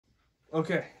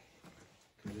Okay.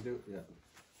 Can you do? Yeah.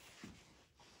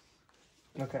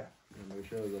 Okay. And make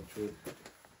sure the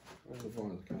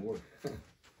phones can work.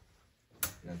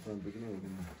 Yeah, from the beginning we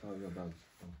can talk about it.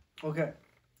 Okay.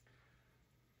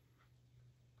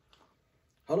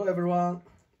 Hello everyone.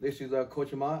 This is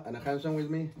Coach Ma and Hanson with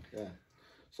me. Yeah.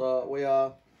 So we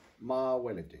are Ma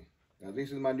Weightlifting.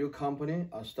 This is my new company.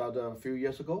 I started a few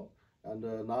years ago, and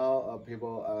now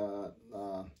people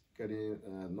are getting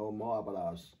know more about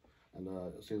us. And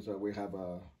since we have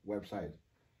a website,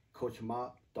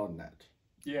 coachma.net.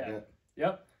 Yeah.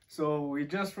 Yep. So we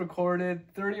just recorded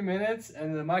 30 minutes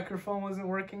and the microphone wasn't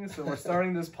working, so we're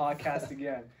starting this podcast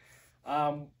again.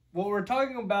 What we were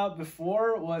talking about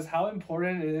before was how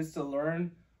important it is to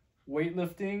learn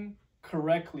weightlifting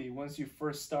correctly once you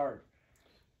first start.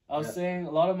 I was saying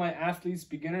a lot of my athletes,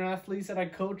 beginner athletes that I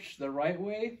coach the right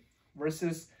way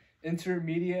versus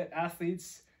intermediate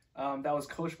athletes that was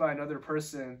coached by another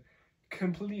person,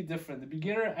 completely different. The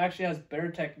beginner actually has better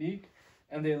technique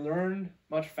and they learn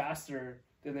much faster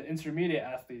than the intermediate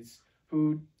athletes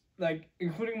who, like,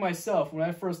 including myself, when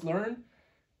I first learned,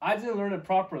 I didn't learn it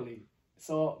properly.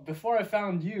 So before I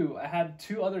found you, I had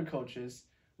two other coaches,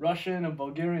 Russian and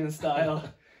Bulgarian style.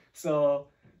 So,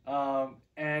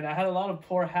 and I had a lot of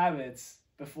poor habits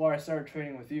before I started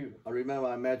training with you. I remember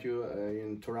I met you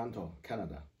in Toronto,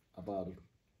 Canada, about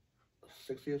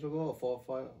 6 years ago,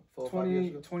 or 5 years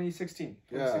ago? 2016.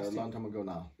 Yeah, a long time ago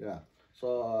now. Yeah.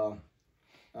 So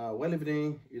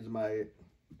weightlifting is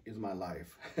my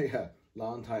life. Yeah,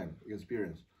 long time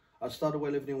experience. I started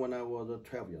weightlifting when I was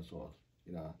 12 years old.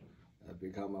 You know, I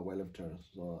become a weightlifter.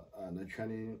 So and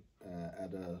training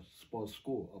at a sports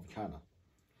school of China,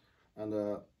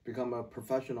 and become a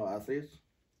professional athlete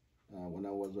when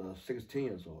I was 16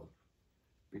 years old.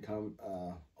 Become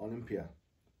Olympian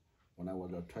when I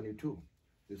was 22.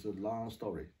 This is a long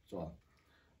story. So,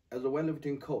 as a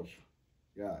weightlifting coach,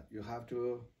 yeah, you have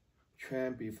to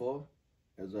train before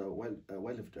as a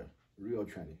weightlifter, real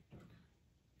training.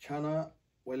 China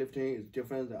weightlifting is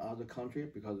different than other countries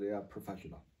because they are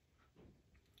professional.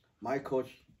 My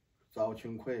coach, Zhao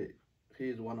Qinghui, he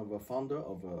is one of the founder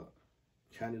of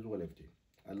Chinese weightlifting.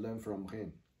 I learned from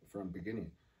him from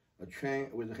beginning. I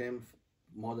trained with him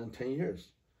more than 10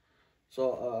 years.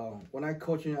 So when I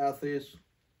coaching athletes,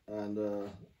 and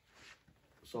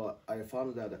so I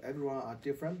found that everyone are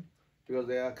different because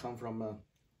they are come from a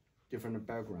different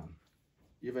background,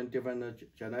 even different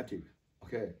genetic,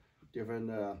 okay, different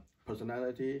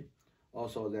personality.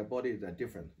 Also, their bodies are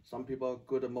different. Some people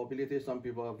good at mobility, some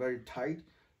people are very tight,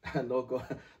 and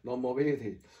no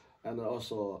mobility. And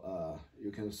also,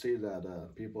 you can see that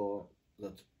people,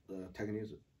 the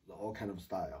techniques, all kind of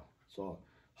style. So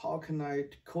how can I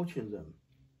coaching them?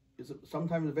 It's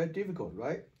sometimes very difficult,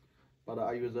 right? But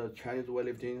I use a Chinese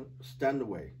weightlifting standard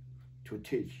way to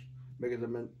teach, make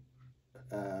them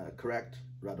correct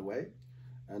right away,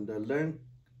 and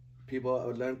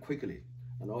people learn quickly.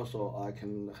 And also I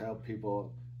can help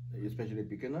people, especially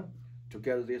beginner, to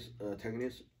get these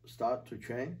techniques start to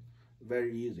train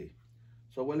very easy.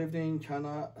 So weightlifting in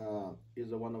China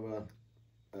is one of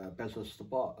the best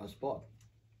sport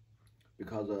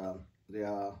because they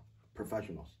are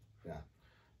professionals. Yeah.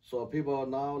 So people are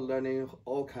now learning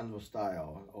all kinds of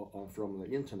style from the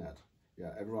internet.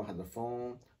 Yeah, everyone has a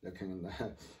phone. They can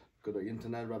go to the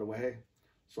internet right away.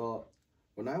 So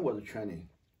when I was training,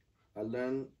 I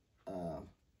learned,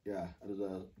 at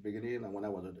the beginning and when I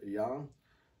was young,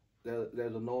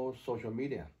 there's no social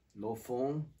media, no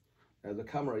phone, the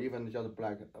camera even just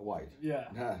black and white. Yeah.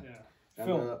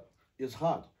 And it's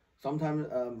hard. Sometimes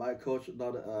my coach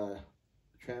not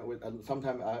train with, and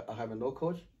sometimes I have no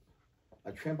coach. I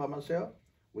train by myself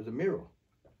with a mirror.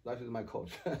 That is my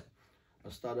coach. I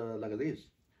started like this.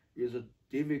 It's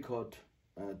difficult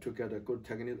to get a good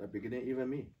technique at the beginning, even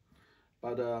me.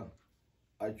 But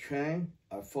I train,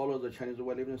 I follow the Chinese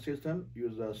weightlifting system,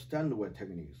 use the standard weight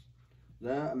techniques.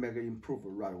 Then I make it improve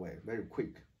right away, very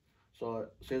quick. So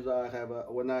since I have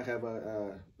when I have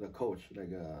the coach, like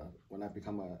when I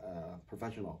become a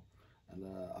professional, and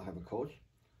I have a coach,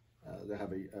 they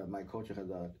have my coach has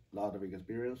a lot of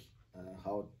experience.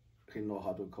 How he know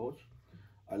how to coach.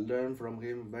 I learn from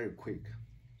him very quick.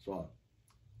 So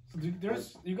you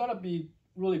gotta be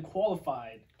really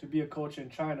qualified to be a coach in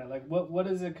China. Like what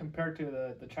is it compared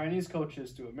to the Chinese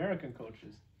coaches to American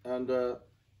coaches? And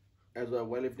as a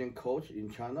weightlifting coach in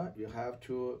China, you have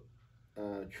to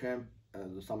train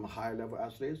some high level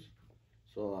athletes.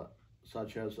 So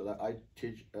such as I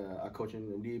teach, I coach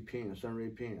in Li Ping, Sun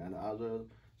Rui Ping, and other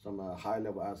some high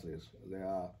level athletes. They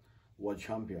are world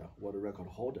champion, world record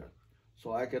holder.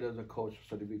 So I get the coach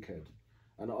certificate,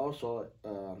 and also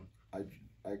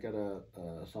I get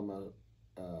some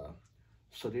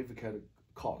certificate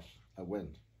course. I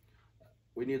went.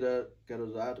 We need to get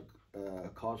that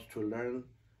course to learn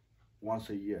once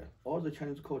a year. All the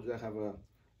Chinese coaches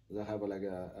they have like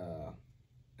a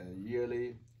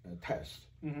yearly test.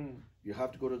 You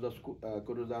have to go to the school,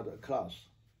 go to that class,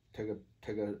 take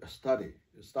a study,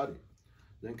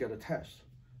 then get a test,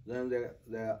 then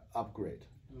they upgrade.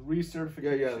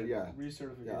 Recertification. Yeah.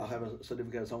 Recertification. Yeah, I have a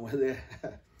certificate somewhere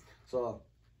there. So,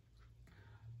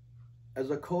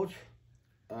 as a coach,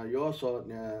 you also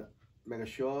make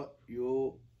sure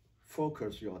you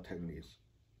focus your techniques,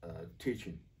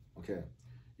 teaching. Okay,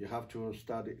 you have to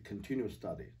study, continue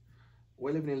study.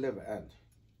 Weightlifting never end.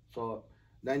 So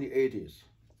 1980s,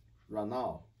 right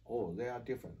now, they are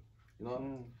different. You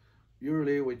know,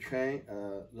 usually we train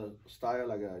the style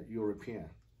like a European,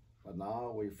 but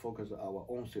now we focus our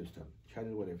own system,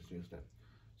 Chinese weightlifting system.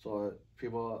 So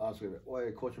people ask me,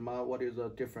 "Why, Coach Ma, what is the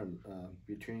difference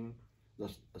between the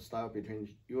style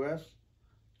between U.S.,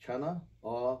 China,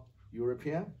 or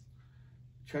European?"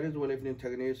 Chinese weightlifting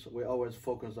techniques, we always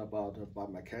focus about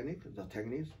biomechanics, the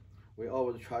techniques. We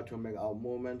always try to make our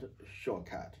movement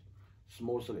shortcut,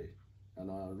 smoothly, and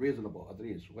reasonable at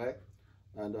least, right?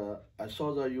 And I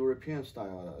saw the European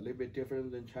style a little bit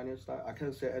different than Chinese style. I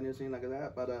can't say anything like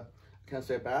that, but I can't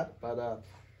say bad. But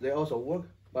they also work.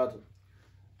 But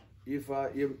if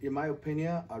in my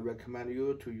opinion, I recommend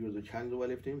you to use the Chinese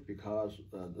weightlifting because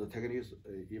the techniques,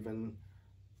 even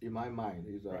in my mind,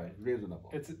 is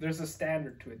reasonable. There's a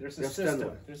standard to it. There's a system.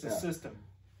 Standard. There's a system.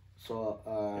 So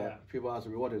people ask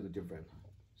me what is the difference.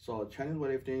 So Chinese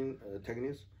weightlifting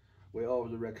techniques, we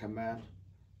always recommend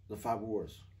the 5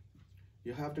 words.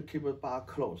 You have to keep the bar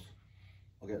close.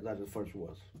 Okay, that's the first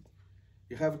word.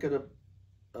 You have to get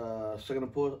a second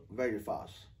pull very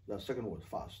fast. The second word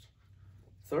fast.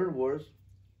 Third word,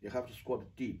 you have to squat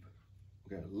deep.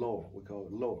 Okay, lower. We call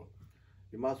it lower.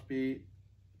 You must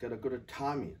get a good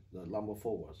timing. The number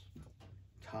 4 words,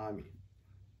 timing.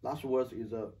 Last word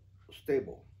is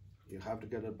stable. You have to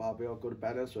get a barbell good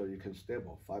balance so you can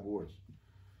stable. 5 words.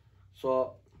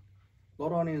 So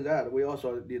not only that, we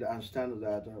also need to understand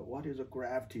that what is the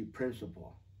gravity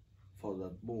principle for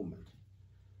the movement.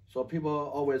 So people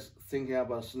always thinking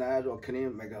about snatch or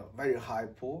clean, make a very high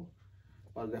pull,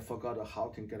 but they forgot how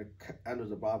to get under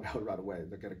the barbell right away.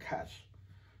 They get a catch.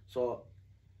 So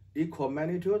equal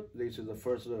magnitude, this is the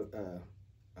first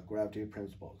gravity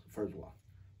principle, first one.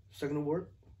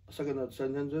 Second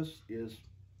sentence is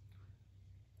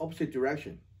opposite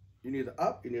direction. You need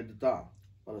up, you need down,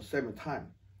 but at the same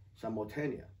time,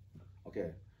 simultaneous.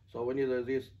 Okay, so we need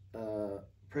this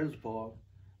principle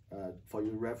for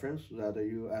your reference that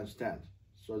you understand.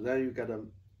 So then you get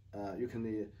you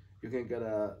can get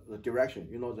the direction.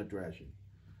 You know the direction,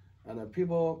 and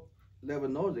people never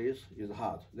know this is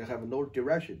hard. They have no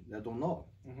direction. They don't know.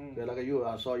 They're like you.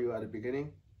 I saw you at the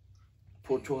beginning.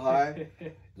 Pull too high,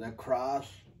 then cross,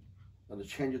 and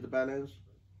change the balance.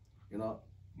 You know,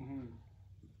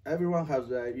 everyone has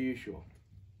their issue.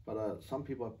 But some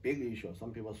people big issue,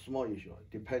 some people small issue,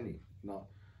 depending. You know,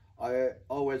 I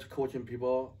always coaching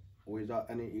people without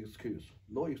any excuse.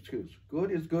 No excuse.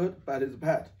 Good is good, bad is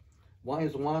bad. 1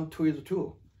 is 1, 2 is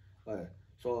 2.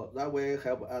 So that way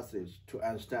help athletes to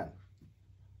understand,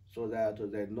 so that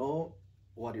they know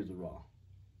what is wrong.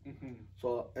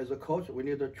 So as a coach, we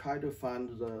need to try to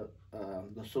find the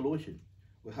solution.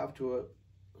 We have to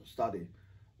study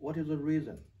what is the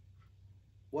reason.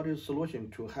 What is the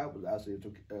solution to help the athlete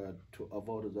to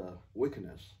avoid the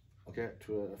weakness, okay,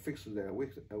 to fix their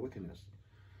weakness.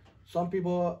 Some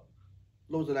people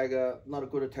lose like not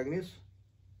good techniques,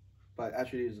 but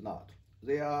actually it's not.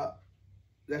 They have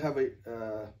a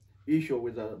issue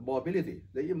with the mobility.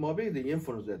 The mobility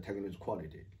influences their technique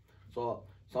quality. So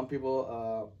some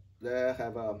people they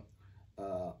have a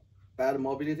bad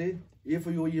mobility. If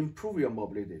you improve your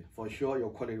mobility, for sure your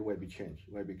quality will be changed,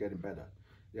 will be getting better.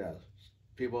 Yes.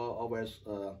 People always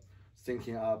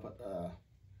thinking up,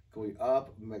 going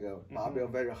up, make a barbell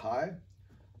very high.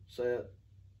 So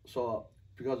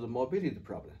because of the mobility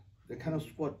problem, they kind of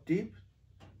squat deep.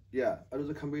 Yeah, at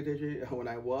the competition when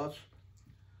I watch,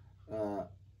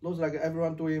 looks like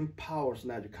everyone doing power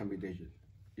snatch competition.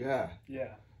 Yeah.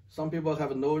 Yeah. Some people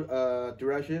have no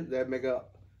direction. They make a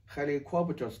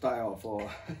helicopter style for.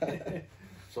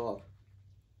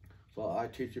 So I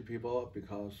teach people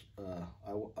because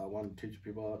I want to teach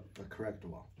people the correct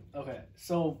one. Okay,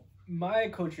 so my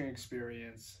coaching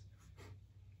experience,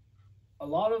 a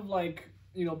lot of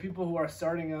people who are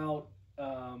starting out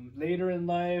later in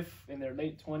life, in their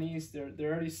late 20s,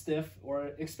 they're already stiff,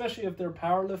 or especially if they're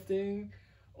powerlifting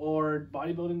or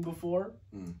bodybuilding before.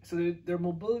 So their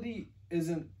mobility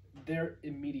isn't there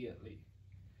immediately.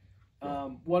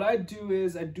 What I do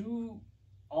is I do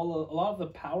a lot of the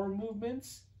power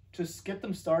movements to get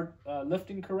them start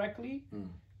lifting correctly,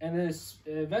 and then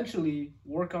eventually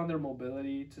work on their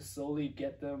mobility to slowly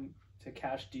get them to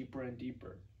catch deeper and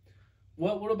deeper.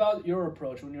 What about your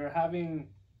approach when you're having,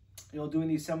 doing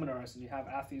these seminars and you have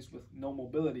athletes with no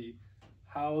mobility?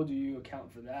 How do you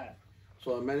account for that?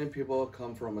 So many people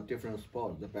come from a different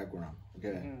sport, the background.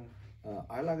 Okay,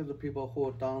 I like the people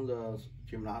who done the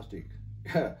gymnastic.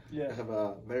 They have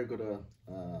a very good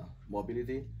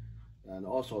mobility, and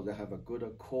also they have a good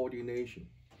coordination.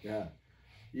 Yeah,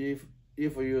 if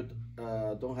you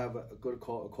don't have a good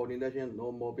coordination,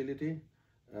 no mobility,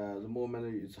 the movement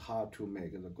is hard to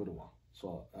make the good one.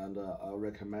 So, and I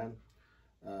recommend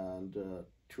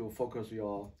to focus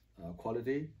your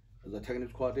quality. The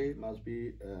technical quality must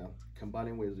be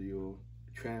combining with you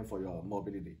train for your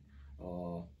mobility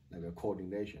or like a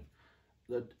coordination.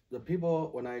 The people,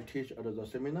 when I teach at the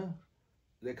seminar,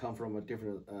 they come from a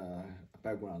different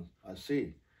background. I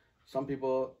see some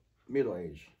people middle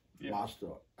age,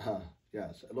 master.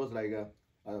 Yes, it looks like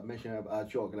I mentioned a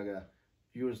joke like a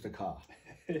used car.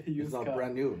 It's not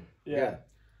brand new. Yeah.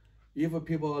 If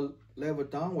people level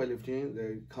down weightlifting,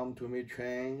 they come to me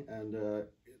train and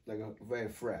like very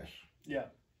fresh. Yeah.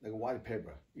 Like white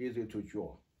paper, easy to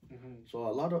draw.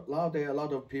 So nowadays a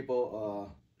lot of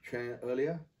people train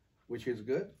earlier, which is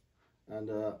good, and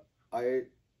I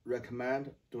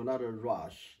recommend do not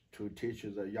rush to teach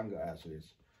the younger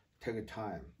athletes. Take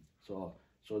time, so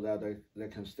that they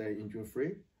can stay injury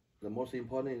free. The most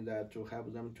important is that to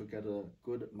help them to get a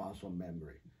good muscle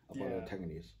memory about the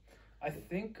techniques. I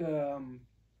think in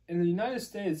the United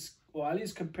States, well, at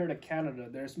least compared to Canada,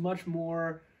 there's much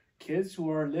more kids who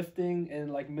are lifting in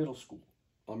like middle school.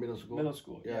 Oh, middle school. Middle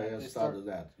school. Yeah, started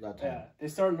that time. Yeah, they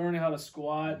start learning how to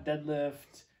squat,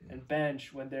 deadlift, and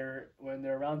bench when they're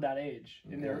around that age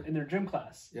in their gym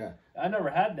class. Yeah, I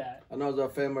never had that. Another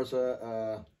famous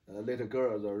little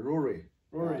girl, the Rory.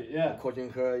 Rory, coaching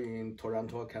her in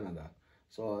Toronto, Canada.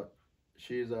 So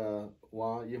she's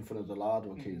one influenced a lot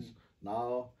of kids.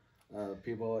 Now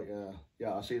people,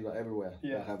 I see that everywhere. They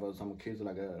have some kids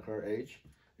like her age,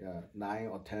 9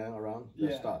 or 10 around.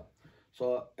 They start.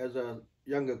 So as a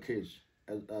younger kids,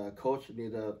 as a coach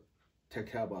need to take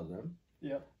care about them.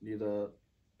 Yeah. Need to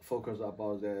focus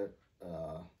about their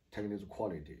technical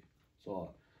quality.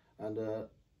 So, and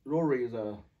Rory is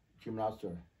a gymnast.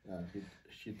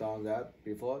 She done that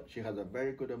before. She has a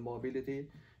very good mobility.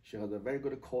 She has a very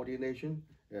good coordination.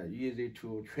 Easy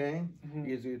to train,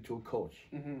 easy to coach.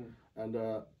 And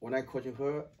when I coaching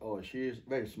her, she's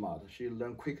very smart. She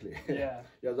learn quickly.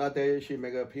 That day she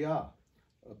make a PR,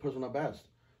 a personal best.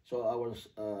 So I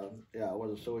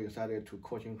was so excited to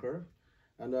coaching her.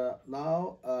 And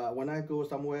now when I go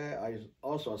somewhere, I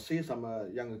also see some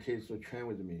younger kids to train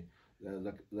with me.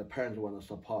 The parents want to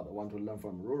support, want to learn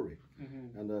from Rory,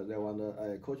 and they want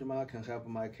Coach Ma can help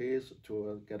my kids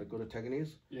to get good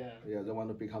techniques. They want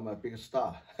to become a big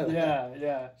star.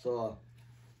 So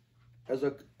as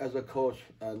a coach,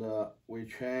 and we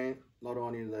train not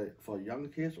only for young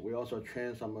kids, we also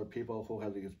train some people who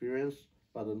have experience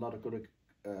but not good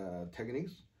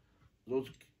techniques.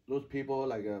 Those people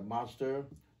like a master,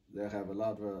 they have a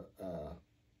lot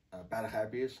of bad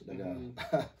habits, like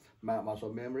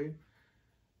muscle memory.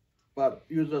 But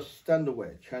use a standard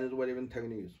way, Chinese weightlifting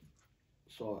techniques.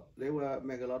 So they will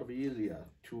make a lot of easier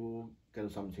to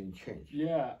get something changed.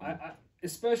 Yeah, I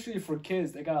especially for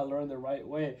kids, they gotta learn the right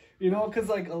way. Because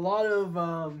like a lot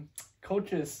of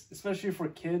coaches, especially for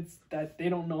kids, that they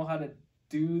don't know how to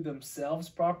do themselves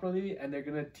properly, and they're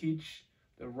gonna teach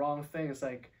the wrong things.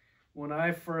 Like when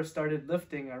I first started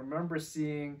lifting, I remember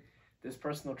seeing this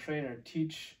personal trainer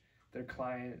teach their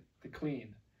client the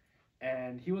clean.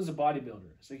 And he was a bodybuilder,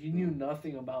 so he knew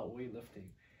nothing about weightlifting.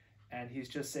 And he's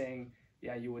just saying,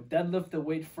 you would deadlift the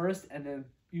weight first and then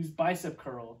use bicep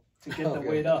curl to get the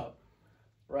weight up,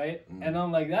 right? And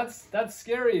I'm like, that's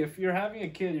scary. If you're having a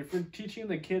kid, if you're teaching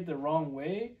the kid the wrong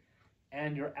way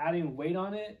and you're adding weight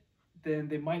on it, then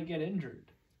they might get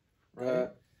injured, right?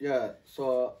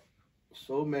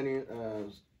 So many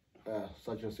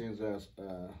such things as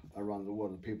around the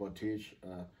world, people teach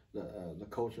the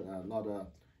coach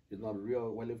is not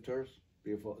real weightlifters.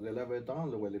 Before they level down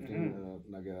the weightlifting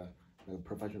like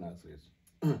professional athletes.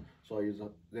 So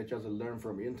they just learn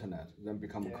from internet, then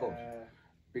become a coach.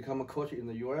 Become a coach in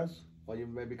the US or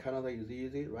even maybe Canada is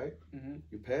easy, right?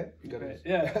 You pay, you get it.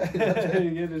 You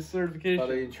get a certification.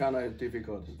 But in China it's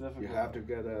difficult. You have to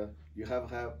get you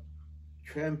have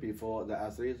train before the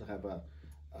athletes have a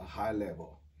high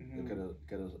level. You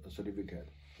get a certificate.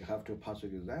 You have to pass the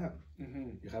exam. Mm-hmm.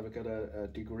 You have to get a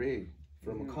degree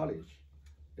from college.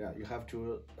 Yeah, you have to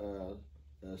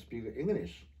speak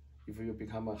English if you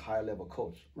become a high level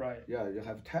coach. Right. Yeah, you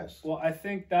have tests. Well, I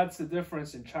think that's the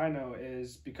difference in China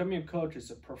is becoming a coach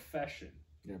is a profession.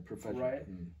 Yeah, profession. Right.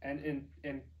 And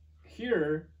in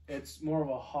here it's more of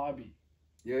a hobby.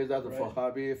 Yeah, that's for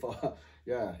hobby, for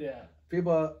yeah.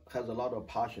 People has a lot of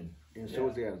passion,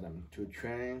 enthusiasm to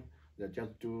train. They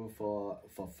just do for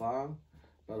fun.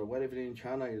 But weightlifting in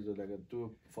China is like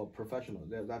do for professional.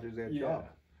 That is their job.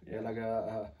 Yeah, like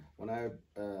when I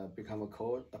become a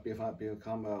coach,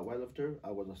 become a weightlifter,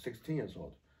 I was 16 years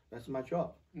old. That's my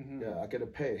job. Yeah, I get a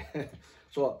pay.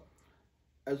 So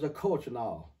as a coach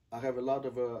now, I have a lot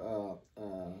of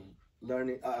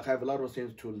learning. I have a lot of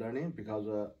things to learning because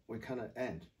we cannot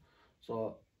end.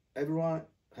 So everyone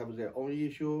have their own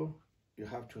issue. You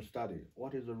have to study.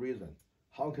 What is the reason?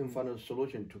 How can find a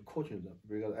solution to coaching them?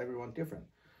 Because everyone different.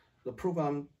 The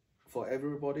program for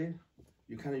everybody,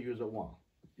 you cannot use one.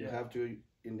 You have to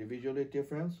individually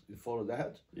difference. You follow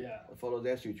that. Follow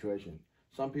their situation.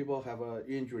 Some people have an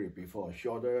injury before,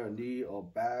 shoulder, knee, or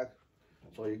back.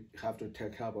 So you have to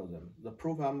take care of them. The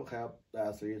program help the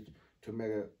athletes to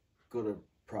make a good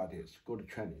practice, good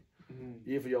training.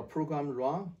 If your program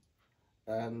wrong,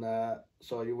 and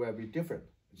so you will be different.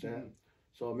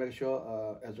 So make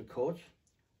sure as a coach,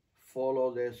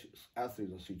 follow this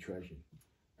athlete's situation,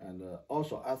 and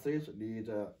also athletes need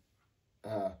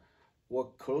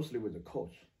work closely with the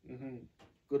coach.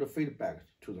 Good feedback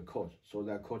to the coach, so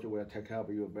that coach will take care of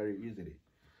you very easily.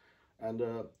 And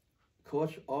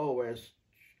coach always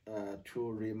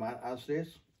to remind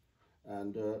athletes,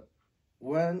 and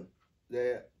when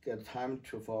they get time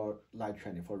for light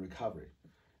training, for recovery,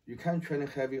 you can't train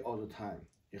heavy all the time.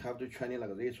 You have to train it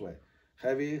like this way,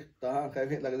 heavy down,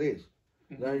 heavy like this,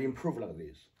 then improve like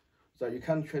this. So you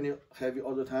can't train it heavy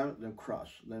all the time, then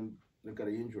crash, then get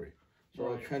an injury.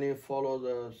 So training follow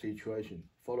the situation,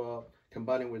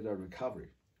 combining with the recovery.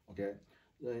 Okay,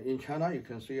 in China you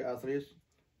can see athletes,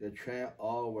 they train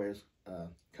always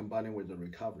combining with the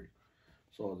recovery.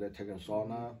 So they take a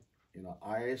sauna,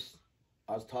 ice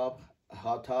tub,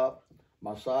 hot tub,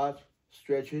 massage,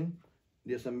 stretching,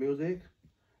 listen music,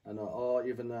 and or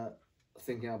even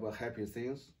thinking about happy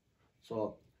things.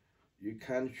 So you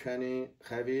can't train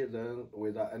heavy then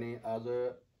without any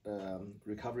other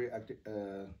recovery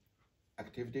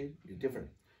activity. Is different.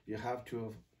 You have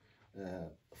to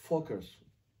focus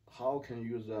how can you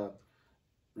use a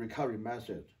recovery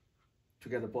method to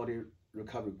get the body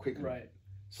recovery quickly. Right.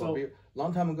 So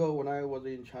long time ago when I was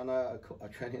in China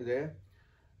training there,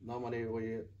 normally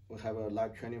we have a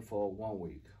live training for 1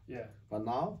 week. But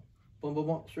now, boom, boom,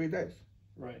 boom, 3 days.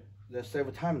 Right. They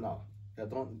save time now. They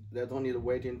don't need to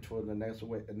wait until the next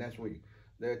week.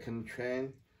 They can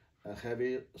train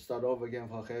heavy, start over again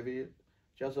for heavy,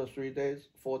 just 3 days,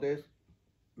 4 days,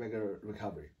 make a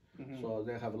recovery. So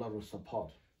they have a lot of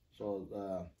support. So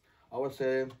I would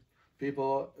say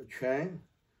people train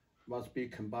must be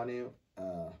combining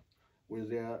with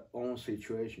their own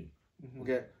situation.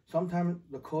 Okay, sometimes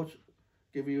the coach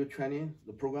give you training,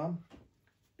 the program,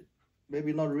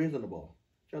 maybe not reasonable.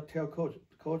 Just tell coach,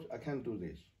 I can't do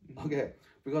this. Okay,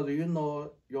 because you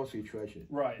know your situation.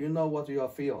 Right. You know what you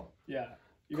feel.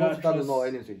 You coach doesn't know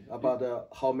anything about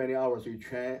how many hours you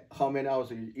train, how many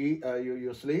hours you eat,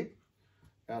 you sleep,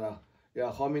 and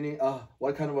how many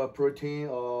what kind of a protein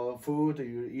or food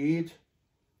you eat.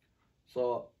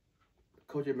 So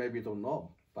coach maybe don't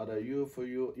know, but if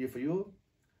you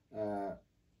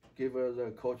give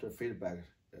the coach a feedback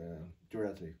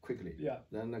directly, quickly,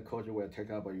 then the coach will take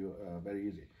up you very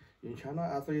easy. In China,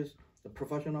 athletes, the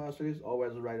professional athletes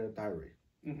always write a diary.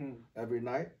 Every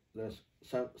night they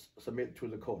submit to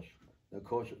the coach. The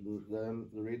coach then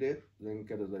read it, then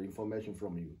get the information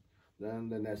from you. Then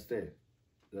the next day,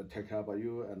 they take care of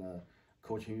you and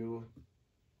coaching you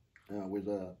with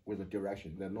a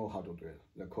direction. They know how to do it.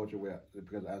 The coach will,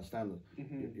 because I understand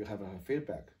you have a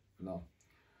feedback.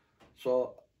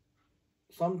 So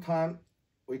sometimes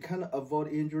we can avoid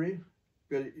injury,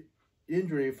 but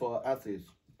injury for athletes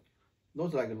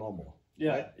not like normal.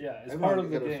 Right? It's part of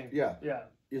the game.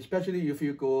 Especially if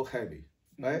you go heavy,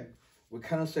 right? We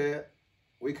cannot say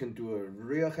we can do a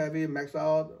real heavy max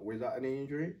out without any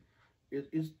injury.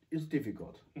 It's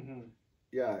difficult.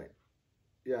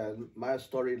 My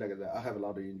story like that. I have a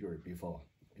lot of injury before,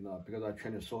 because I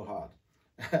trained so hard.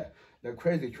 The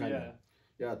crazy training.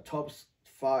 Top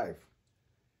 5.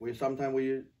 We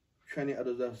sometimes training at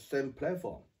the same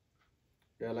platform.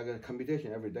 Like a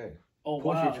competition every day. Oh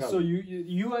push wow! each other. So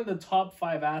you and the top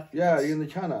 5 athletes, in the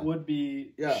China would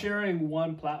be sharing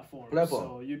one platform.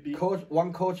 So you'd be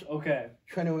one coach. Okay.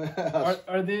 Training.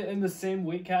 Are they in the same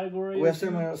weight category? We're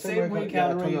same weight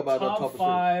category. About top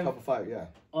 5. Top 5. Yeah.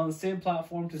 On the same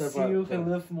platform to see who can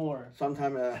lift more.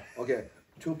 Sometimes okay,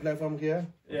 2 platforms here.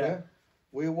 Okay? Yeah.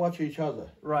 We watch each other.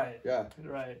 Right. Yeah.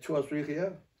 Right. 2 or 3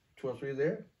 here, 2 or 3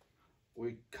 there.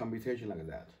 We competition like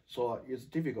that. So it's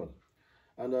difficult.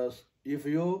 And if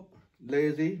you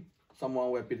lazy, someone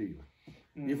will beat you.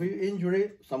 If you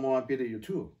injury, someone will beat you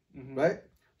too, right?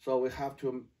 So we have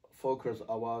to focus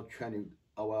our training,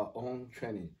 our own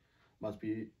training must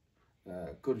be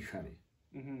good training,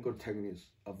 good techniques,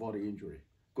 avoid injury,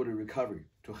 good recovery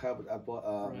to help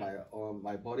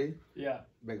my body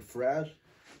make fresh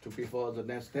to before the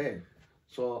next day.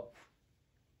 So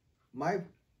my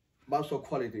muscle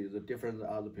quality is different than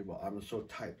other people. I'm so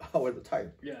tight. I was tight.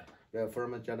 Yeah,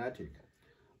 from a genetic.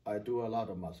 I do a lot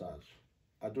of massage.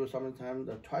 I do sometimes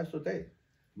twice a day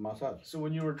massage. So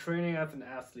when you were training as an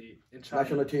athlete in China,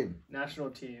 national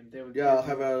team, they would I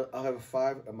have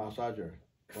 5 massager.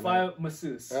 5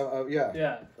 masseuses.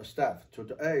 A staff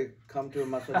to come to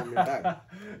massage me back.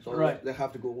 So they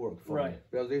have to go work for me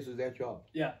because this is their job.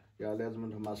 Yeah, let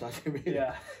them to massage me.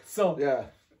 So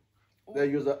they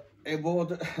use a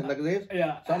board like this.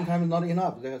 Sometimes not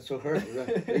enough. They're so hurt.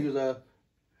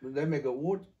 They make a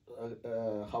wood.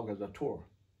 How can the tour?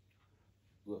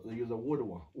 They use a wood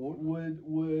one.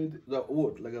 Wood. The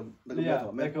wood like a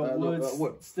metal. Like a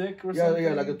wood stick or something.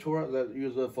 Yeah, like a tour that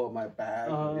use it for my back.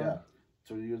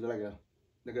 To use like a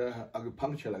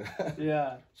acupuncture like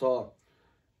that. So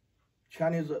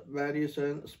Chinese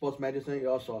medicine, sports medicine,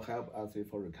 also help us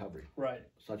for recovery.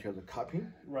 Such as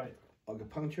cupping.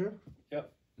 Acupuncture.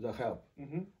 They help.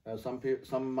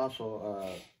 Some muscle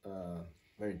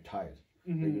very tight.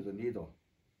 They use a needle.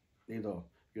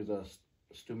 Use a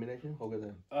stimulation. How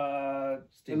can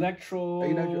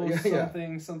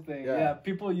something. Yeah,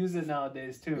 people use it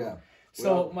nowadays too.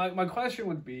 So my question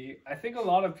would be, I think a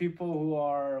lot of people who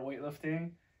are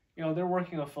weightlifting, they're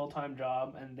working a full-time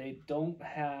job and they don't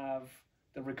have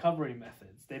the recovery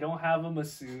methods. They don't have a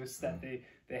masseuse that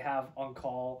they have on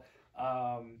call.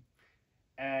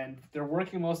 And they're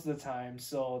working most of the time,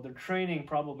 so they're training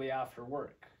probably after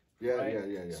work.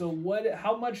 So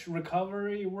how much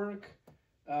recovery work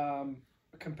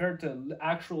compared to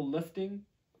actual lifting?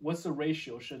 What's the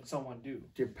ratio should someone do?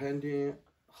 Depending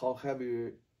how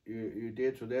heavy you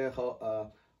did today,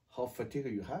 how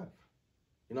fatigued you have.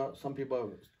 Some people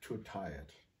are too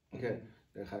tired. Okay,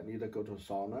 they need to go to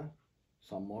sauna,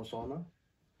 some more sauna,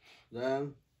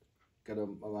 then get a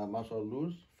muscle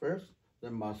loose first,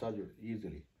 then massage it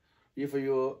easily. If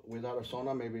you without a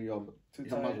sauna, maybe your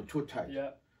muscle too tight.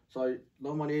 So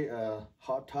normally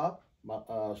hot tub,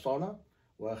 sauna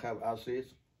will help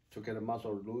athletes to get a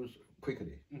muscle loose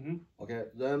quickly. Okay,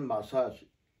 then massage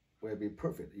will be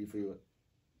perfect if you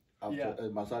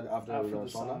massage after the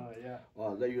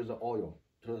sauna. They use the oil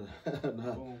to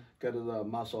get the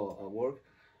muscle work,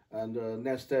 and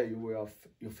next day you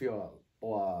feel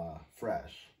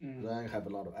fresh. Then you have a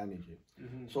lot of energy.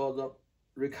 So the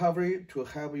recovery to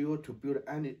help you to build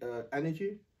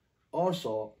energy,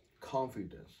 also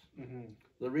confidence.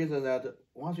 The reason that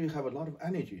once you have a lot of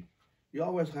energy, you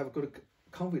always have good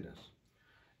confidence.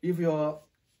 If your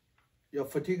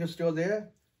fatigue is still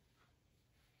there,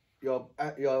 your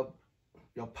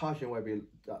passion will be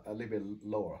a little bit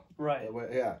lower.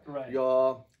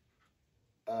 Your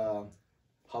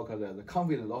the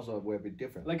confidence also will be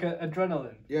different. Like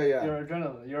adrenaline. Your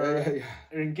adrenaline.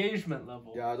 Your engagement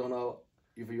level. I don't know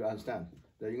if you understand.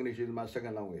 The English is my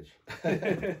second language.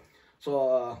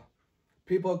 So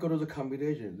people go to the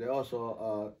competition. They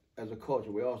also, as a coach,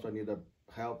 we also need to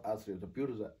help athletes to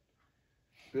build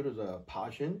the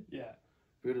passion,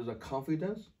 build the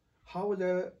confidence. How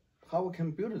we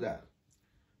can build that?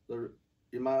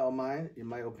 In my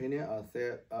opinion,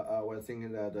 I was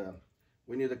thinking that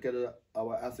we need to get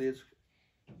our athletes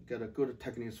get a good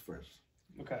techniques first.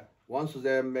 Once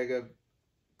they make a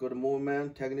good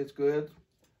movement, techniques good,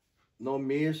 no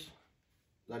miss,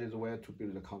 that is where to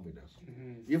build the confidence.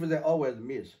 If they always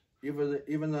miss, even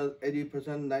 80%,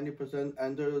 90%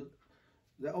 under,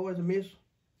 they always miss.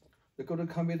 The go to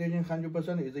competition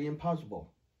 100% is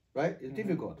impossible, right? It's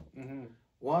difficult.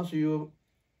 Once you're,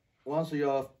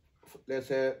 let's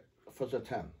say, first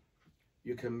attempt,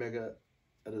 you can make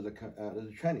as a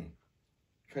training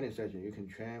session. You can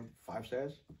train 5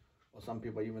 sets, or some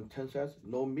people even 10 sets,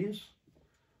 no miss.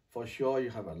 For sure, you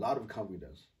have a lot of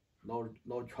confidence, no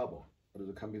trouble. But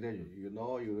the competition, you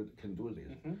can do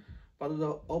this. But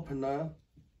the opener,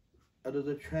 at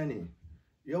the training,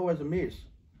 you always miss.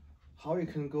 how you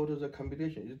can go to the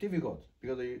competition? It's difficult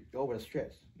because you always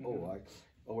stress. Oh, I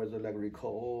always like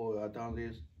recall. Oh, I done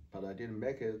this, but I didn't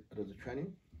make it to the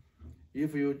training.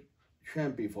 If you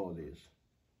train before this,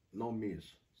 no miss.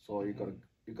 So you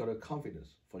got a confidence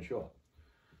for sure.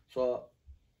 So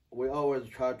we always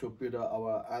try to build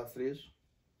our athletes,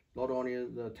 not only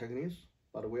the techniques,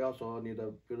 but we also need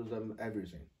to build them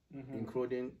everything,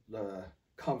 including the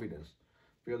confidence.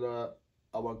 Because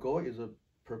our goal is to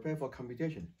prepare for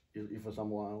competition. If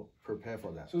someone prepare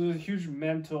for that. So there's a huge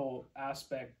mental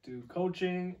aspect to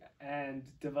coaching and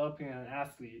developing an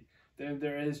athlete. Then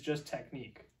there is just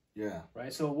technique. Yeah.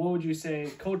 Right. So what would you say?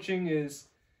 Coaching is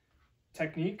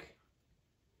technique,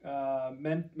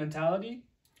 mentality.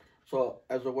 So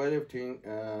as a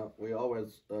weightlifting, we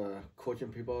always coaching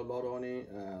people not only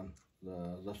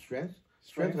the strength.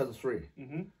 Strength has three.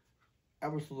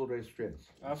 Absolute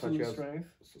strength. Absolute strength.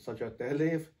 Such as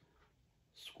deadlift,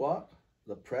 squat,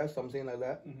 the press, something like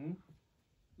that.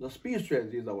 The speed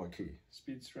strength is our key.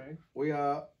 Speed strength. We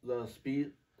are the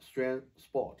speed strength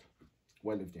sport,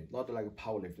 weightlifting, not like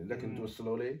powerlifting. They can do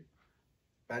slowly,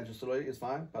 bench slowly is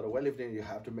fine, but weightlifting you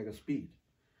have to make a speed.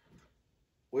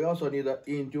 We also need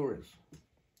endurance.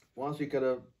 Once you get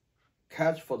a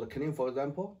catch for the clean, for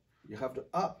example, you have to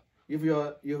up. If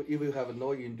you have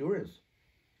no endurance,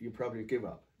 you probably give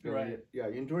up. Right. Yeah,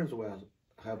 endurance will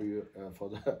help you for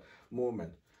the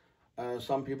movement.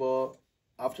 Some people,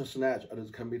 after snatch at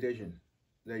this competition,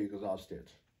 they're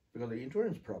exhausted because the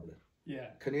endurance problem. Yeah.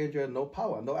 Canadian, no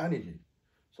power, no energy.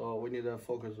 So we need to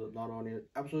focus not only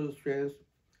absolute strength,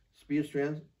 speed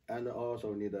strength, and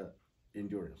also need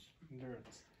endurance.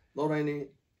 Endurance. Not only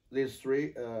these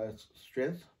three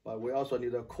strengths, but we also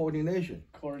need a coordination.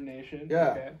 Coordination.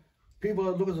 Yeah. Okay.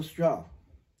 People look at strong,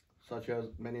 such as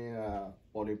many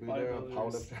bodybuilder,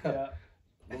 powerlifter. Yeah.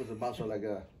 Look at the muscle like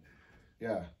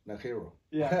like hero.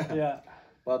 Yeah. Yeah.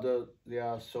 But they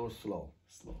are so slow.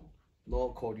 Slow. No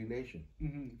coordination.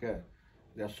 Okay.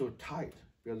 They are so tight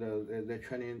because they're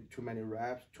training too many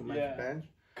reps, too much bench.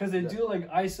 Because they do like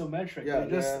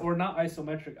isometric. Or not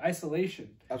isometric, isolation.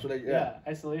 Isolation. Yeah,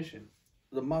 isolation.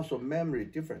 The muscle memory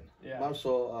different. Yeah.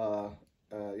 Muscle,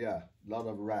 lot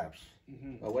of reps.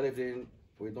 Weightlifting,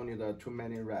 we don't need too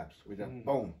many reps. We just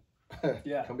boom.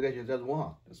 Yeah. Competition just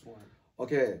one. Just one.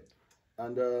 Okay,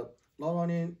 and not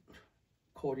only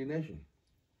coordination,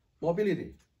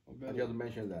 mobility. I just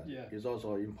mentioned that is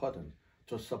also important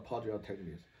to support your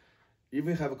techniques. If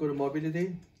you have good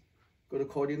mobility, good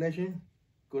coordination,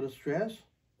 good strength,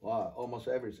 wow, almost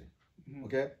everything.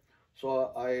 Okay,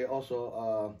 so I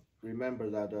also remember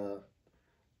that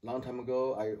long time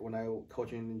ago, when I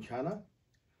coaching in China,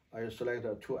 I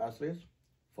selected 2 athletes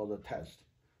for the test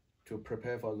to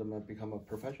prepare for them and become a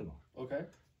professional. Okay.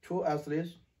 2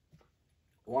 athletes,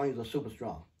 one is a super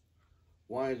strong,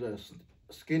 one is a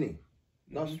skinny,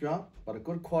 not strong, but a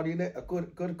good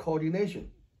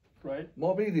coordination. Right.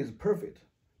 Mobility is perfect,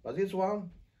 but this one,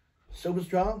 super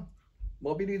strong,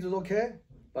 mobility is okay,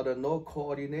 but no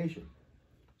coordination.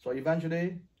 So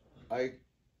eventually, I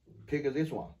pick this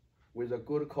one with a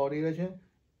good coordination.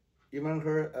 Even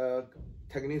her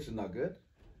technique is not good,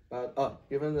 but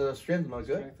even the strength is not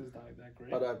good. Strength is not that great.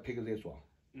 But I pick this one.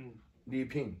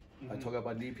 Ep1. I talk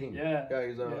about Ep1. Yeah.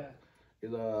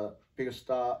 He's a big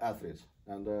star athlete,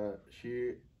 and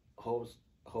she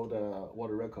hold a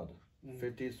world record,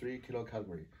 53 kilo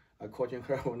category. I coaching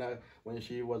her when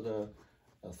she was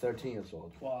 13 years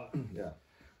old. Wow. Yeah.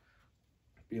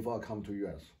 Before I come to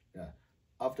US. Yeah.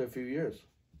 After a few years,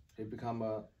 he become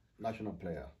a national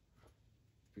player,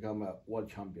 become a world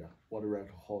champion, world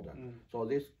record holder. So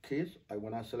these kids,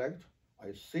 when I select,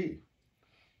 I see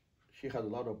she has a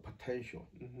lot of potential.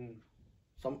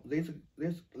 This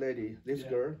lady, this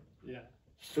girl,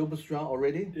 super strong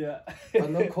already. Yeah. But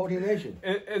no coordination.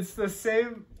 It's the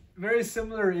same, very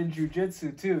similar in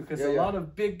jiu-jitsu too, because a lot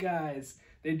of big guys,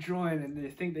 they join and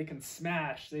they think they can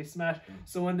smash. They smash.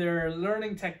 So when they're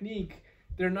learning technique,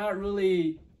 they're not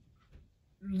really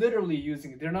literally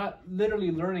using it. They're not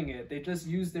literally learning it. They just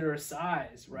use their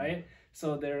size, right?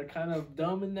 So they're kind of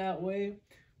dumb in that way.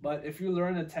 But if you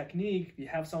learn a technique, you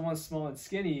have someone small and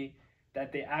skinny,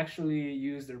 that they actually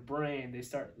use their brain, they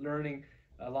start learning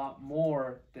a lot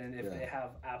more than if they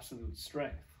have absolute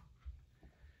strength.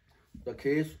 The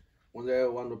kids, when they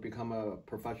want to become a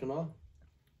professional,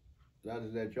 that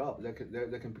is their job. They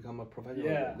can become a professional.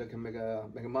 Yeah. They can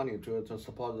make money to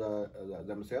support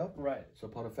themselves. Right.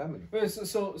 Support the family. Wait,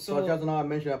 so just now I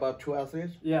mentioned about 2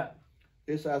 athletes. Yeah.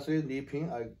 This athlete,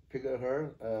 Ep1, I picked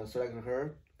her, selected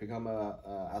her, become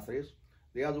a athlete.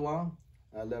 The other one,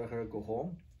 I let her go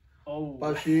home. Oh.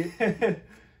 But she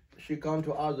gone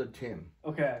to other team.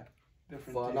 Okay.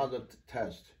 Different for team. another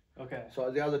test. Okay. So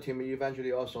the other team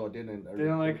eventually also didn't.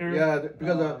 Didn't like her? Yeah,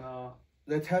 because no.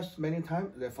 they test many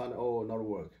times, they found, oh, not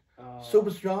work. Oh.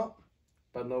 Super strong,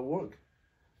 but not work.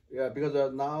 Yeah,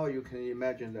 because now you can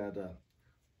imagine that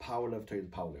powerlifter is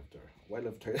powerlifter,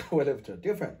 weightlifter is weightlifter,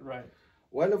 different. Right.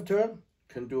 Weightlifter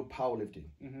can do powerlifting,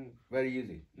 very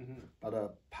easy. But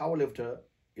a powerlifter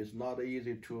is not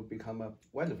easy to become a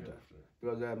weightlifter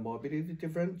because the mobility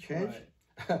different, change,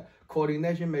 right.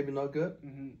 Coordination maybe not good.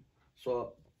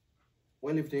 So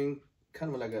weightlifting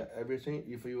kind of like everything.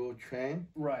 If you train,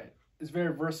 right, it's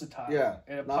very versatile. Yeah,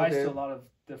 it applies to a lot of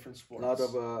different sports. A lot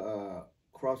of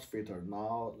CrossFitter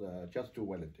now just do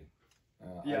weightlifting.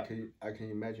 I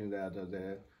can imagine that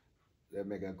they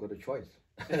make a good choice.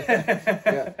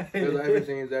 Yeah, because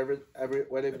everything is every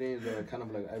weightlifting is kind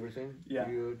of like everything. Yeah,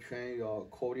 you train your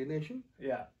coordination.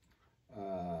 Yeah,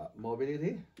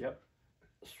 mobility. Yep.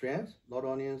 Strength, not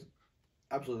only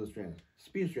absolute strength,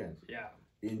 speed strength. Yeah.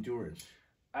 Endurance.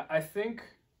 I think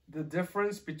the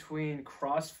difference between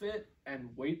CrossFit and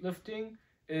weightlifting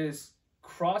is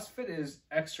CrossFit is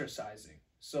exercising.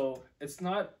 So it's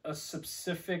not a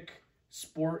specific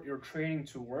sport you're training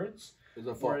towards.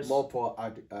 It's more for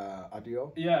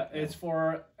ideal. Yeah, it's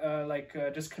for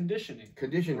just conditioning.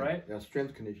 Conditioning, right? Yeah,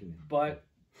 strength conditioning. But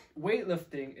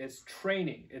weightlifting is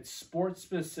training. It's sport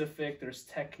specific. There's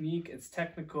technique. It's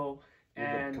technical.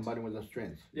 And combining with the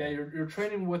strength. Yeah, you're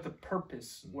training with a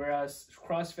purpose. Whereas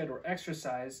CrossFit or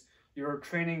exercise, you're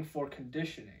training for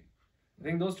conditioning. I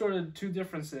think those are the two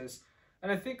differences.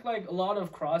 And I think like a lot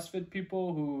of CrossFit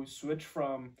people who switch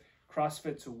from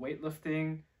CrossFit to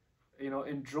weightlifting,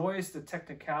 enjoys the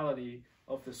technicality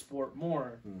of the sport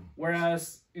more.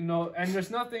 Whereas, and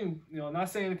there's nothing, not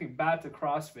saying anything bad to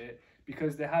CrossFit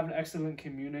because they have an excellent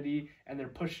community and they're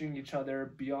pushing each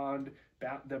other beyond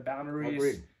their boundaries.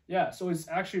 Agreed. Yeah, so it's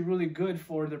actually really good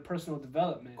for their personal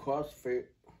development. CrossFit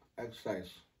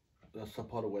exercise, the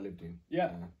support weightlifting.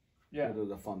 Yeah.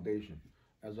 The foundation.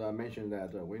 As I mentioned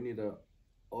that we need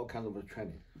all kinds of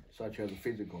training, such as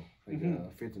physical,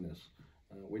 fitness.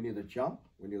 We need a jump,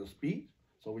 we need a speed,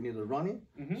 so we need a running.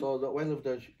 So the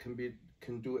weightlifter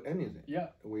can do anything. Yeah.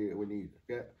 We need.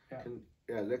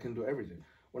 They can do everything.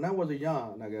 When I was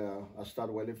young, I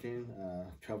started weightlifting,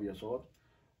 12 years old.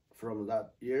 From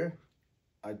that year,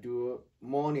 I do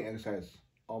morning exercise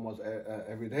almost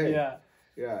every day. Yeah.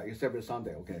 Yeah, except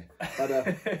Sunday, okay.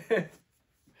 But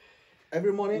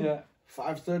every morning,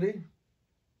 5:30,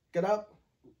 get up,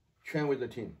 train with the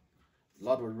team. A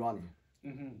lot of running.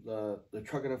 The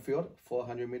track and field,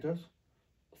 400 meters,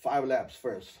 5 laps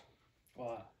first.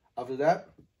 Wow. After that,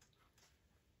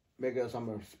 make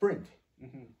some sprint.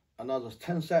 Another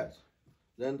 10 sets.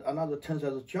 Then another 10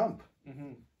 sets jump.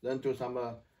 Then do some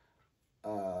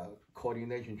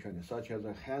coordination training, such as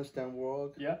a handstand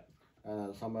work. Yeah.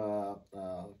 Some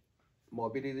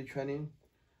mobility training.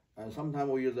 And sometimes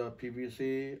we use a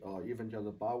PVC or even just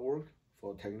a bar work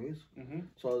for techniques.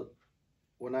 So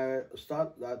when I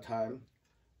start that time,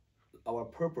 our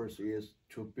purpose is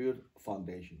to build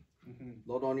foundation.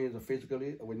 Not only the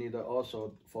physically, we need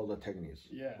also for the techniques.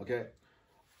 Yeah. Okay.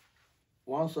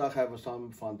 Once I have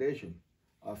some foundation,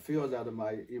 I feel that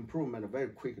my improvement very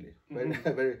quickly,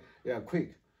 very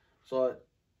quick. So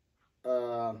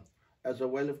as a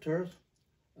weightlifters,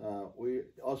 we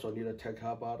also need to take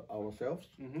care about ourselves.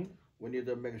 We need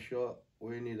to make sure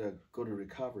we need a good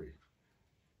recovery.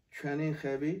 Training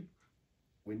heavy,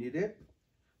 we need it,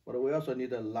 but we also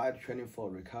need a light training for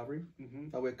recovery.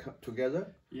 That we come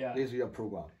together. Yeah. This is your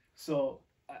program. So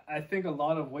I think a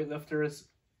lot of weightlifters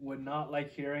would not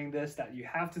like hearing this, that you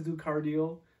have to do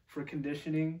cardio for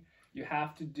conditioning. You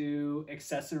have to do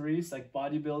accessories like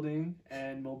bodybuilding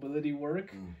and mobility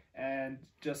work and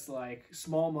just like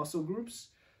small muscle groups.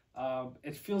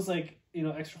 It feels like,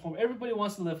 extra home. Everybody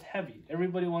wants to lift heavy.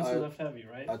 Everybody wants to lift heavy,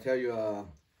 right? I'll tell you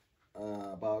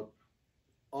about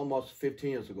almost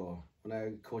 15 years ago when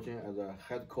I coaching as a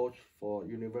head coach for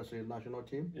university national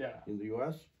team in the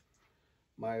US.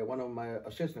 One of my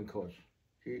assistant coach,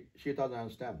 she doesn't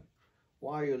understand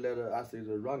why you let the athletes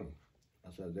running. I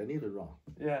said they need to run.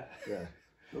 Yeah.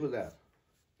 Look at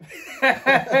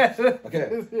that. Okay.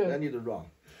 They need to run.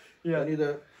 They need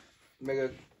to make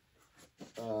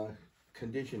a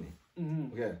conditioning.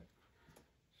 Okay.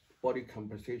 Body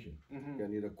compensation. They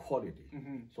need a quality.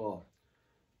 So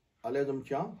I let them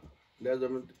jump, let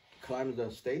them climb the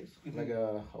stairs, like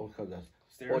how we call that?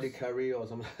 Stairs. Body carry or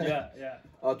something.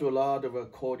 I do a lot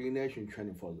of coordination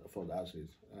training for the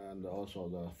athletes and also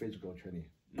the physical training.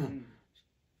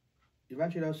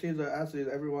 Eventually, I see the athletes,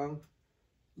 everyone,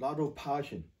 a lot of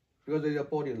passion because their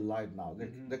body is light now.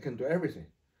 They can do everything.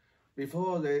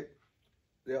 Before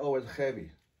they're always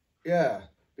heavy. Yeah,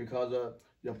 because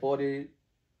your body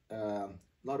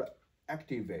not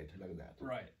activate like that.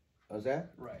 Right. Is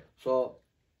that? Right. So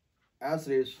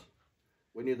athletes,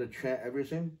 we need to train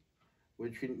everything. We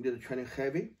need to train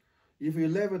heavy. If you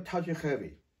never touch it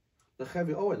heavy, the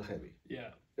heavy always heavy. Yeah.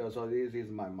 Yeah, so this is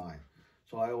my mind.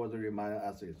 So I always remind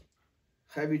athletes,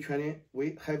 heavy training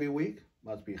week, heavy week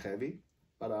must be heavy,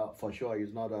 but for sure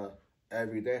it's not a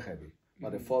everyday heavy.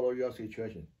 But follow your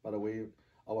situation. But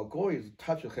our goal is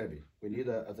touch heavy. We need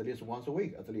at least once a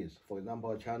week, at least. For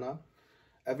example, China,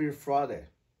 every Friday,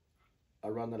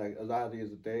 around like that is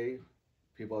the day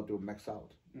people do max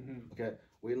out. Okay,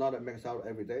 we not max out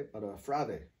every day, but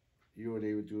Friday,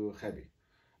 usually we do heavy.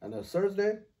 And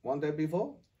Thursday, one day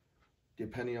before,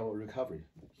 depending on recovery.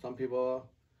 Some people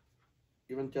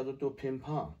even just do ping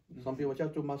pong. Some people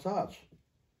just do massage.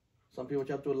 Some people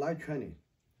just do light training.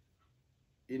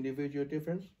 Individual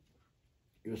difference.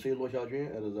 You see Luo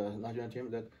Xiaojun at the national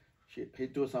team that he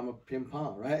do some ping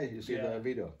pong, right? You see the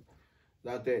video.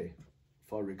 That day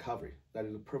for recovery. That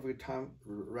is the perfect time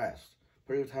rest.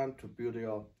 Perfect time to build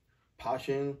your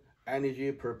passion,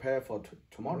 energy, prepare for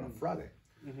tomorrow, Friday.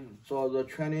 So the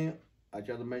training, I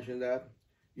just mentioned that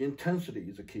intensity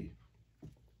is the key.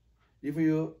 If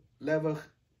you never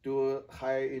do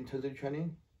high intensity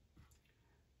training,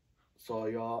 so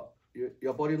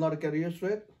your body not get used to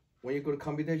it, when you go to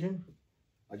competition,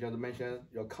 I just mentioned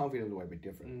your confidence will be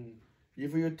different.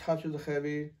 If you touch the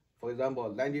heavy, for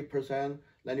example, 90%,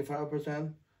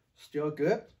 95%, still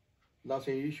good,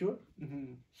 nothing issue.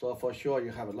 So for sure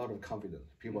you have a lot of confidence.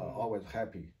 People are always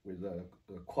happy with the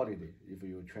quality if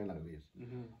you train like this.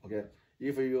 Okay,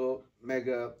 if you make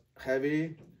a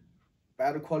heavy,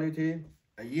 bad quality,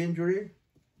 an injury,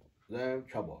 then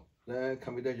trouble, then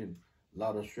competition,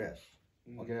 lot of stress.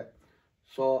 Okay,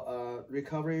 so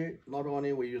recovery, not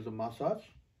only we use a massage,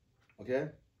 okay,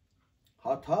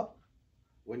 hot tub,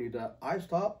 we need an ice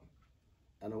tub,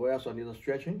 and we also need a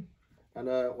stretching. And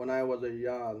when I was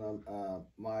young,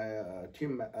 my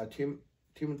team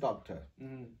doctor,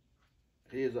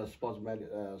 he is a sports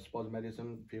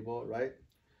medicine people, right?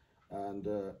 And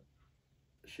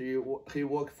he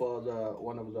worked for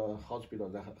one of the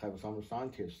hospitals that have some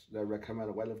scientists that recommend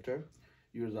a weightlifter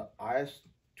use the ice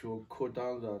to cool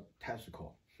down the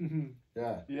testicle.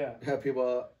 Yeah.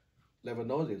 People never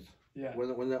know this. Yeah.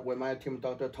 When my team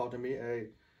doctor taught me, a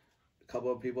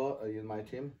couple of people in my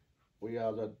team, we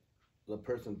are the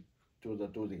person to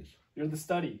do this. You're the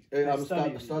study. I'm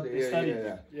study.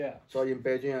 Yeah. So in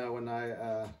Beijing, when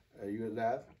I use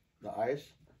the ice,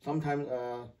 sometimes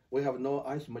we have no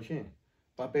ice machine.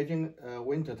 But Beijing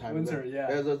winter time,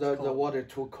 the water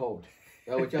too cold.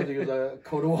 We just use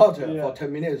cold water for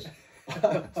 10 minutes.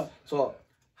 So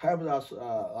helps us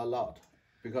a lot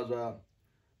because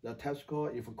the testicle,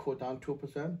 if you cool down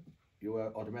 2%, you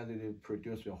will automatically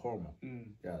produce your hormone.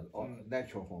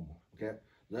 Natural hormone. Okay,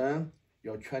 then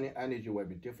your training energy will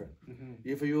be different.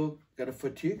 If you get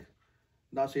fatigue,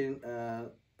 nothing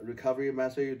recovery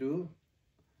method you do,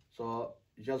 so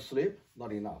just sleep,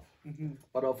 not enough.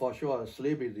 But for sure,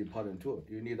 sleep is important too.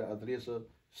 You need at least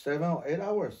 7 or 8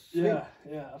 hours sleep.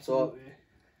 Yeah, absolutely. So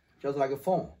just like a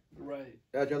phone. Right.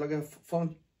 Yeah, just like a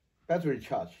phone battery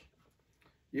charge.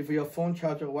 If your phone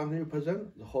charge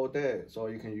 100% the whole day, so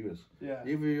you can use. Yeah.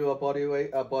 If your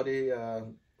body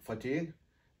fatigue,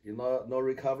 no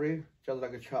recovery, just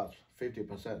like a charge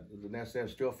 50%. The next day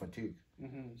still fatigue.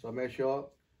 So make sure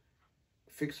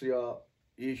fix your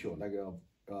issue like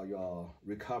your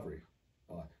recovery.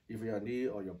 If your knee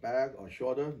or your back or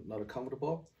shoulder not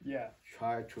comfortable,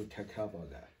 try to take care of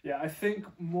that. Yeah, I think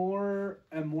more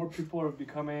and more people are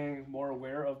becoming more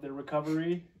aware of their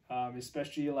recovery,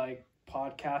 especially like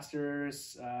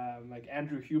podcasters like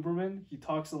Andrew Huberman. He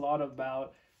talks a lot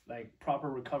about like proper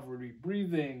recovery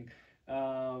breathing,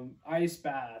 ice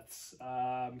baths,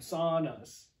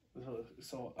 saunas.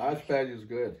 So ice bath is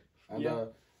good, and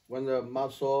when the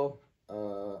muscle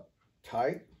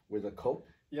tight with the cold,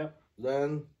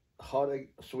 then hot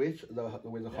switch with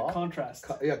the hot contrast.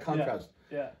 Contrast.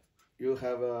 Yeah. You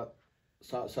have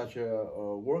such a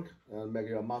work and make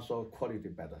your muscle quality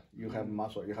better. You have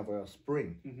muscle, you have a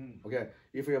spring. Okay,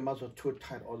 if your muscle too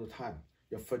tight all the time,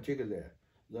 your fatigue there.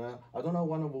 Then I don't know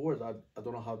one of the words. I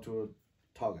don't know how to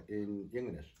talk in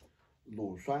English.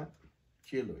 乳酸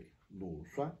积累，乳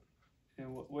酸。 And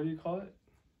what do you call it?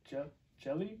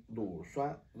 Jelly? 乳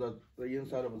酸 the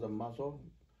inside of the muscle.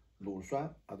 乳酸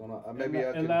I don't know. Maybe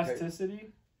I can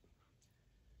elasticity.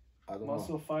 I don't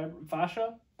muscle know. fiber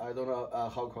fascia. I don't know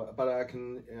how, but I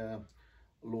can.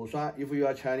 乳酸 if you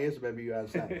are Chinese, maybe you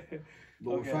understand.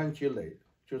 乳酸积累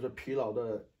就是疲劳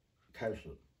的开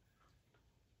始。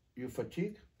you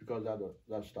fatigue because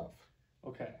that stuff.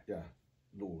 Okay. Yeah,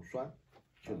 乳酸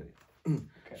之类。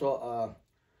 Okay. So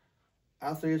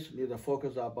athletes need to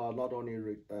focus about not only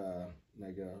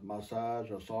like a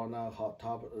massage or sauna, hot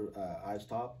tub, ice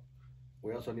tub.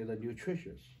 We also need the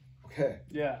nutritious. Okay.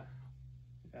 Yeah.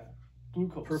 Yeah.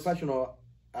 Glucose. Professional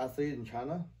athletes in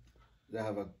China, they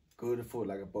have a good food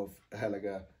like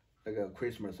a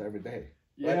Christmas every day.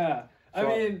 Yeah. Right? I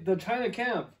mean, the China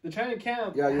camp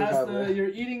Yeah, you're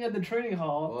eating at the training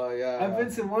hall. Oh yeah. I've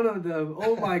been to one of them.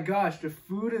 Oh my gosh, the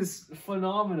food is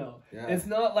phenomenal. Yeah. It's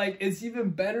not like, it's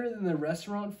even better than the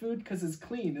restaurant food because it's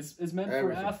clean. It's meant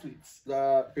Everything. for athletes.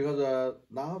 Because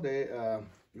nowadays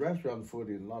restaurant food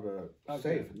is not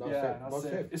safe. Not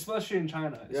safe. Especially in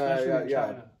China.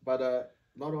 Yeah. But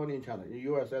not only in China, in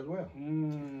US as well.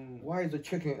 Mm. Why is the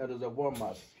chicken at the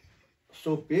Walmart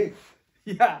so big?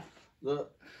 Yeah. The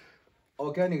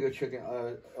organic chicken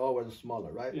are always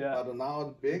smaller, right? Yeah. But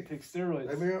now big. Take steroids.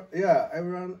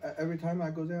 Every time I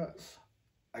go there,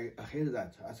 I hate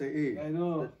that. I say, hey. I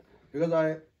know.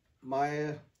 Because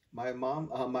my mom,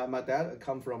 my dad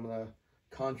come from the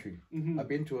country. Mm-hmm. I've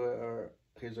been to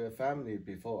his family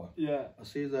before. Yeah. I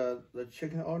see the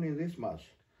chicken only this much,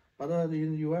 but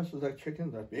in the US the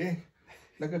chicken that big,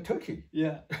 like a turkey.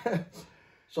 Yeah.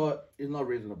 So it's not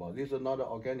reasonable. This is not an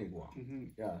organic one. Mm-hmm.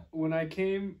 Yeah. When I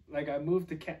came, like I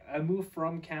moved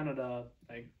from Canada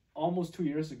like almost 2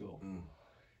 years ago. Mm.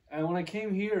 And when I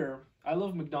came here, I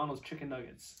love McDonald's chicken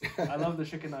nuggets. I love the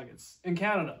chicken nuggets in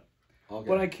Canada. Okay.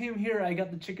 When I came here, I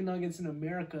got the chicken nuggets in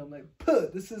America. I'm like, puh,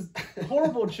 this is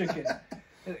horrible chicken.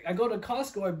 I go to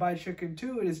Costco, I buy chicken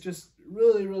too, and it's just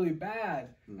really, really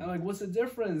bad. I'm like, what's the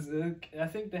difference? I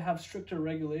think they have stricter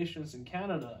regulations in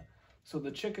Canada. So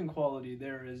the chicken quality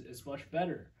there is much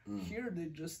better. Here they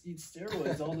just eat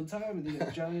steroids all the time and they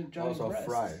get giant also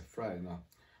breasts. fry now.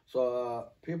 So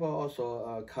people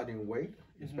also cutting weight,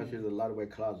 especially the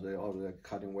lightweight class. They always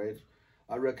cutting weight.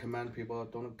 I recommend people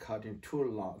don't cut in too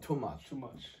much. Too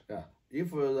much. Yeah,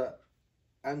 if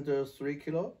under 3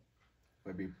 kilo,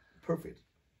 will be perfect.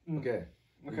 Okay,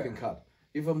 you can cut.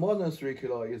 If more than 3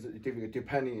 kilo is difficult,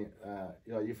 depending.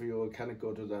 If you can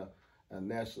go to the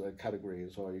next category,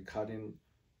 so you cut in,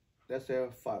 let's say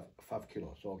 5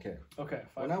 kilos. So okay. Okay.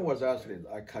 When I was athlete,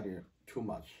 I cut in too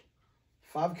much.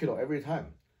 5 kilo every time.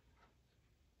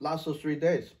 Last 3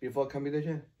 days before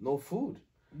competition, no food.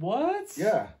 What?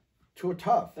 Yeah, too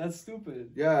tough. That's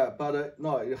stupid. Yeah, but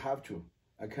no, you have to.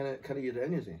 I can't eat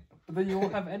anything. But then you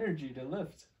won't have energy to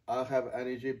lift. I have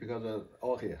energy because of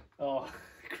all here. Oh,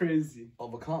 crazy.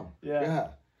 Overcome.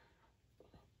 Yeah.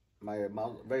 My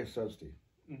mouth very thirsty.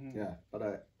 Mm-hmm. Yeah,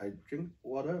 but I drink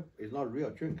water. It's not real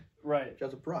drink. Right.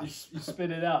 Just a brush. You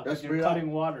spit it out. Just Like you're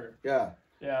cutting water. Yeah.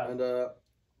 Yeah. And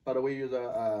but we use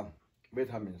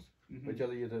vitamins. Mm-hmm. We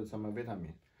just use some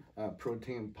vitamin,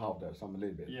 protein powder, some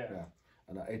little bit. Yeah.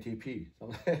 And ATP.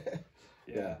 Some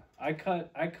Yeah. I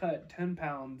cut 10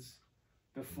 pounds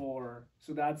before,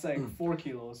 so that's like 4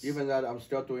 kilos. Even that, I'm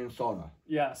still doing sauna.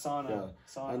 Yeah, sauna.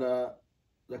 And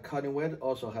the cutting weight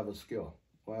also have a skill.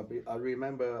 Well, I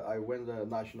remember I went the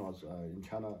nationals in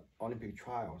China Olympic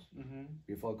trials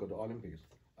before I go to Olympics.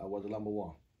 I was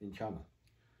 #1 in China.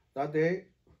 That day,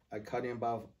 I cut in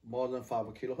about more than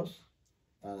 5 kilos.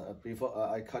 Before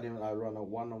I cut in around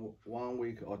 1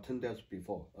 week or 10 days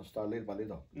before. I start little by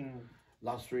little.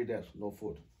 Last 3 days, no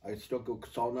food. I still go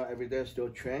sauna every day, still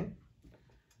train.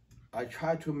 I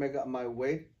try to make up my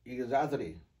weight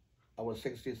exactly. I was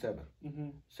 67,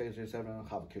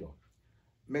 67.5 kilo.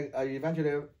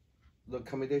 Eventually, the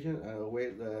competition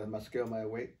scale my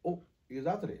weight. Oh,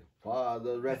 exactly. Wow,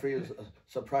 the referee is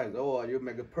surprised. Oh, you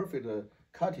make a perfect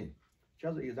cutting,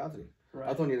 just exactly. Right.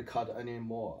 I don't need to cut any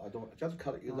more. I don't just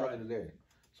cut exactly there.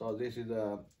 So this is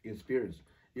the experience.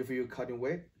 If you cutting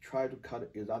weight, try to cut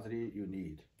exactly you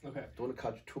need. Okay. Don't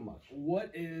cut too much.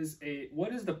 What is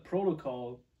the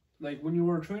protocol? Like when you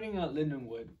were training at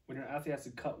Lindenwood, when your athlete has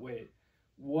to cut weight,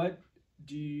 what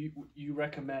do you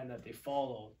recommend that they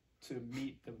follow to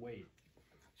meet the weight?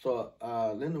 So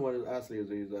Lindenwood athlete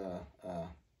is a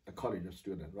college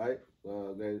student, right?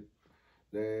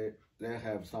 They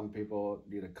have some people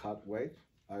need to cut weight.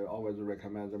 I always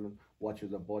recommend them watch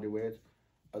the body weight,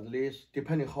 at least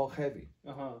depending how heavy.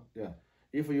 Yeah.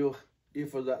 If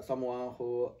someone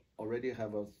who already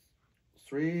have a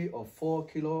 3 or 4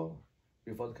 kilo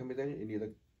before the competition, you need to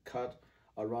cut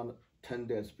around 10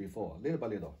 days before, little by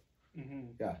little.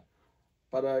 Yeah.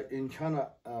 But in China,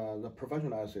 the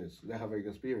professional athletes, they have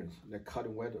experience. They're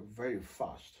cutting weight very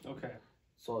fast. Okay.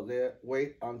 So they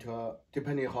wait until,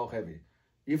 depending how heavy.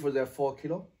 If they're 4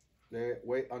 kilo, they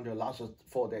wait until last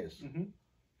 4 days.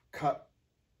 Cut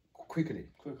quickly.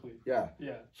 Quickly. Yeah.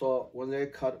 Yeah. So when they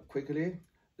cut quickly,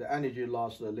 the energy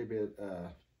loss a little bit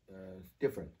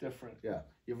different. Different. Yeah.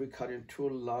 If we cut in too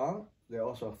long, they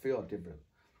also feel different.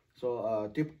 So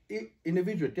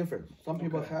individual different. Some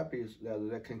people happy that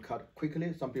they can cut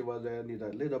quickly. Some people they need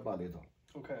a little by little.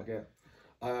 Okay. Okay.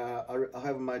 I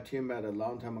have my teammate a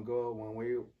long time ago when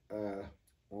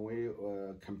we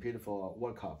competed for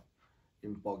World Cup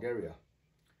in Bulgaria.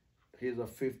 He's a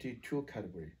 52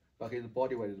 category, but his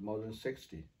body weight is more than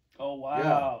 60. Oh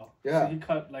wow! Yeah. So he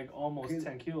cut like almost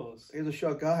 10 kilos. He's a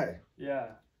short guy. Yeah.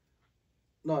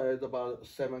 No, it's about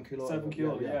 7 kilos. 7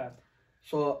 kilos. Yeah.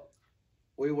 So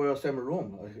we were in the same room.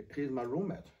 He's my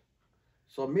roommate.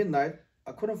 So midnight,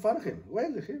 I couldn't find him. Where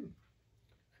is him?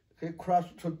 He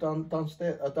crashed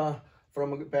downstairs, down from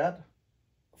bed,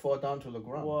 fall down to the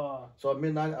ground. Wow. So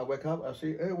midnight, I wake up, I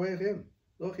see, hey, where him?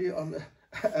 Look, he on the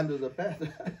under the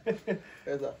bed.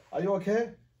 Are you okay?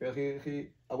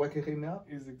 I wake him up.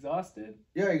 He's exhausted.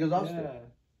 Yeah, exhausted.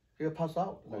 Yeah. He passed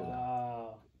out.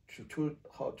 Wow.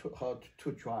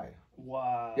 Too dry.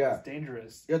 Wow. Yeah. It's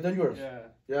dangerous. Yeah, dangerous. Yeah.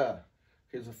 Yeah.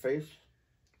 His face,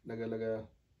 like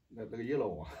a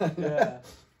yellow one. Yeah.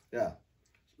 Yeah.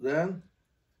 Then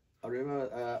I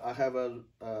remember I have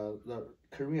the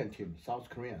Korean team, South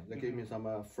Korean. They gave me some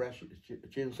fresh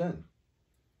ginseng.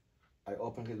 I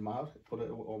opened his mouth, put it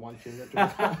on one ginseng.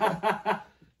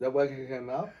 Then when he came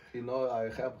out, he know I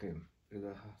helped him. He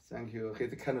said, thank you. He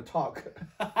kind of talk.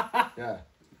 Yeah.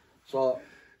 So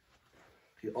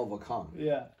he overcome.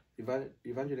 Yeah.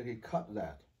 Eventually he cut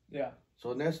that. Yeah.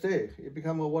 So next day he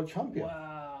become a world champion.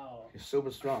 Wow. He's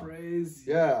super strong. Crazy.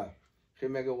 Yeah. He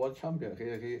make a world champion.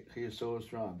 He is so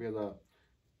strong because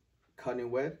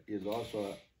cutting weight is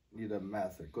also need a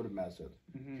method, good method.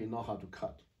 He know how to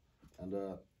cut, and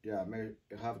you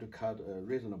have to cut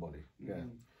reasonably. Yeah,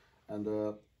 and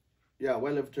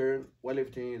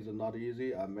weightlifting is not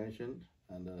easy. I mentioned,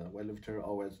 and weightlifter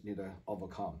always need to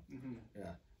overcome.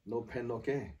 Yeah, no pain, no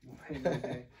gain. No pain, no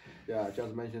gain. Yeah, I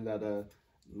just mentioned that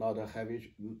not a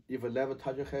heavy. If you never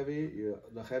touch a heavy,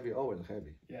 the heavy always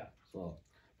heavy. Yeah. So.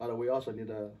 But we also need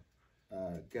to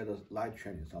get a light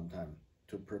training sometime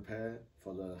to prepare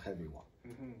for the heavy one,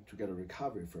 to get a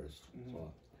recovery first.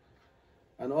 So,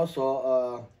 and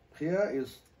also here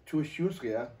is 2 shoes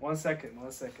here. 1 second. Okay.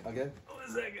 1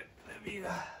 second. Let me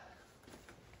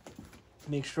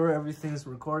make sure everything's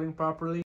recording properly.